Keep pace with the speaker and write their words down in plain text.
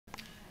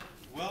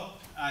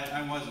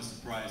I wasn't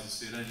surprised to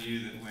see it. I knew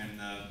that when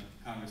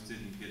Congress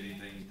didn't get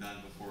anything done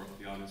before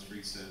the August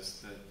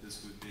recess, that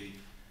this would be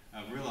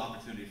a real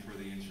opportunity for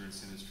the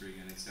insurance industry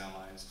and its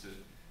allies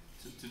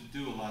to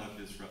do a lot of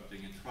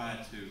disrupting and try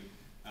to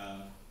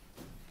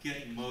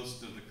get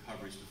most of the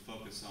coverage to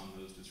focus on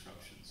those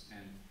disruptions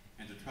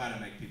and to try to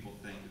make people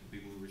think that the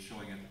people who were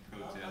showing up to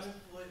protest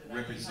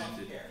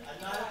represented.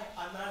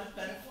 I'm not a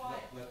benefit.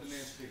 Let the man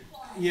speak.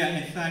 Yeah,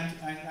 in fact,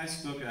 I've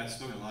spoken at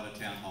a lot of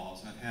town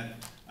halls, and I've had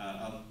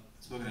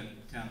spoken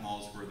at town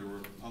halls where there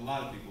were a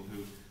lot of people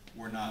who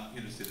were not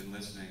interested in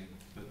listening,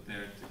 but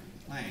there to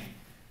complain.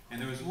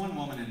 And there was one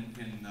woman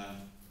in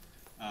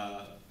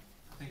I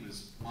think it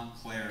was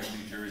Montclair,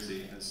 New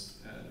Jersey,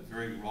 a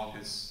very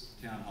raucous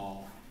town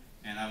hall,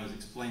 and I was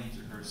explaining to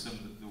her some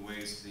of the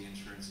ways the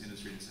insurance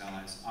industry and its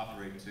allies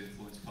operate to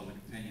influence public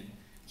opinion.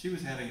 She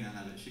was having none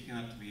of it. She came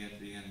up to me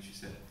at the end and she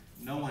said,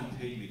 "No one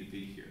paid me to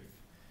be here."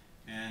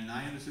 And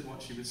I understood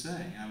what she was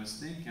saying. I was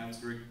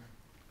very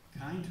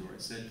kind to her. I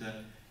said,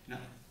 you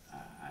know,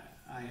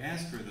 I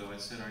asked her though, I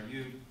said, are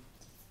you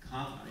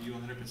confident, are you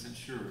 100%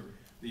 sure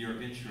that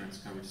your insurance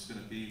coverage is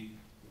going to be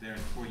there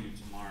for you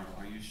tomorrow?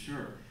 Are you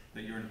sure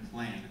that you're in a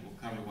plan that will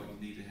cover what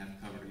you need to have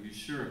covered? Are you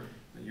sure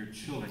that your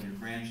children, your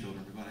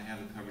grandchildren are going to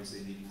have the coverage they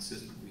need in the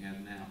system we have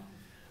now?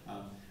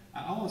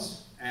 I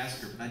almost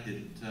asked her, but I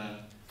didn't.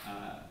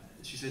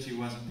 She said she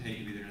wasn't paid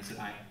to be there, and I said,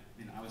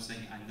 I was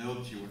thinking, I know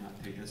that you were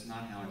not paid. That's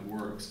not how it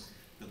works.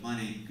 The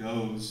money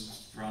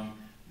goes from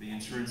the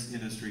insurance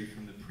industry,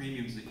 from the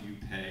premiums that you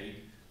pay,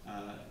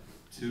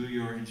 to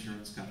your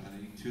insurance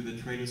company, to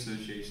the trade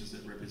associations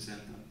that represent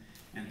them,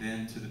 and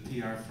then to the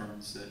PR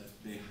firms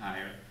that they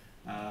hire,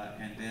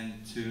 and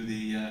then to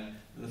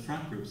the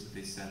front groups that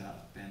they set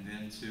up, and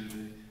then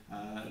to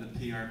the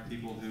PR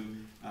people who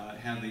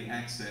have the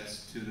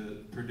access to the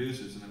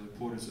producers and the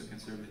reporters that can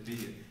serve the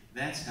media.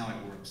 That's how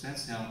it works.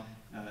 That's how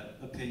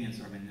opinions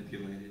are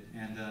manipulated.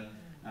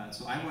 And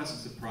so I wasn't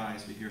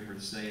surprised to hear her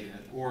say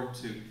that, or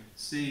to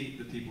see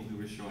the people who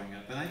were showing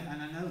up.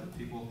 And I know that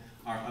people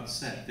are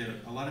upset. There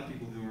are a lot of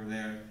people who were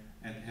there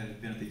and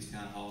have been at these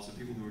town halls, and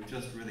people who are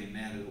just really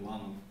mad that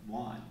Obama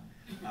won.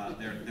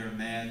 They're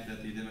mad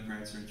that the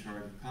Democrats are in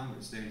charge of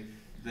Congress.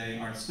 They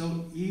are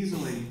so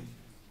easily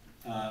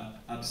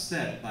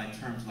upset by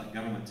terms like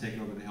government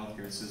takeover of the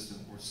healthcare system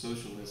or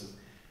socialism.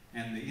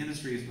 And the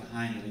industry is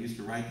behind it. I used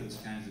to write those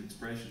kinds of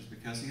expressions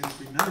because the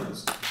industry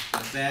knows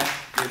that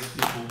gets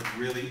people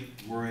really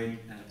worried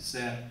and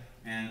upset.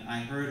 And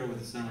I heard over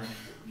the summer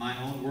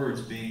my own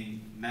words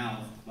being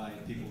mouthed by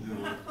people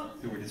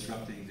who were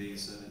disrupting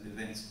these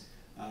events.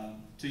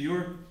 To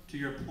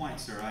your point,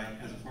 sir, I,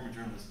 as a former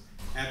journalist,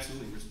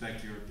 absolutely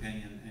respect your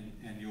opinion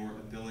and your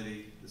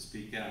ability to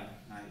speak out.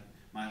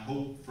 My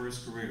whole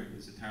first career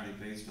is entirely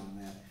based on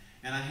that.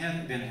 And I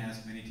have been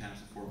asked many times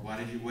before, why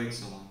did you wait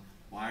so long?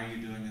 Why are you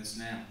doing this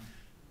now?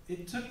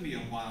 It took me a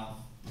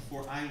while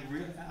before I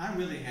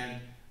really had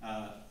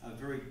a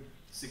very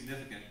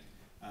significant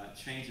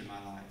change in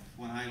my life.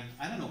 When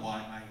I don't know why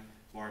I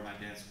borrowed my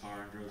dad's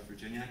car and drove to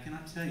Virginia. I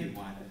cannot tell you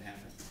why that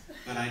happened,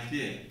 but I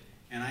did.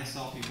 And I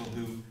saw people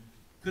who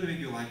could have been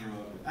people I grew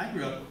up with. I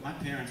grew up, my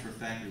parents were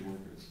factory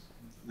workers.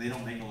 They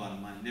don't make a lot of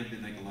money, never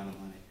did make a lot of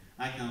money.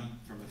 I come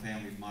from a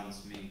family of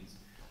modest means.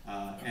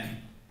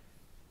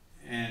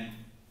 And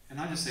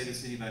I'll just say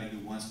this to anybody who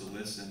wants to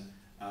listen,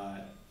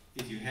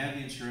 if you have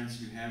the insurance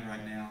you have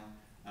right now,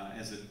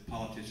 as the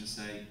politicians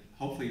say,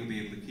 hopefully you'll be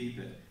able to keep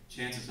it.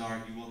 Chances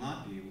are you will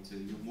not be able to.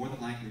 You more than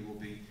likely will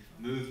be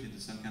moved into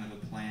some kind of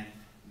a plan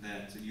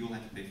that you'll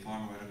have to pay far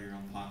more out of your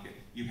own pocket.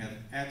 You have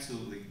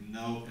absolutely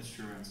no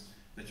assurance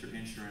that your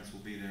insurance will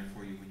be there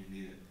for you when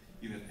you need it.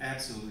 You have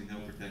absolutely no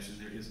protection.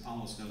 There is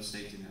almost no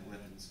safety net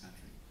left in this country.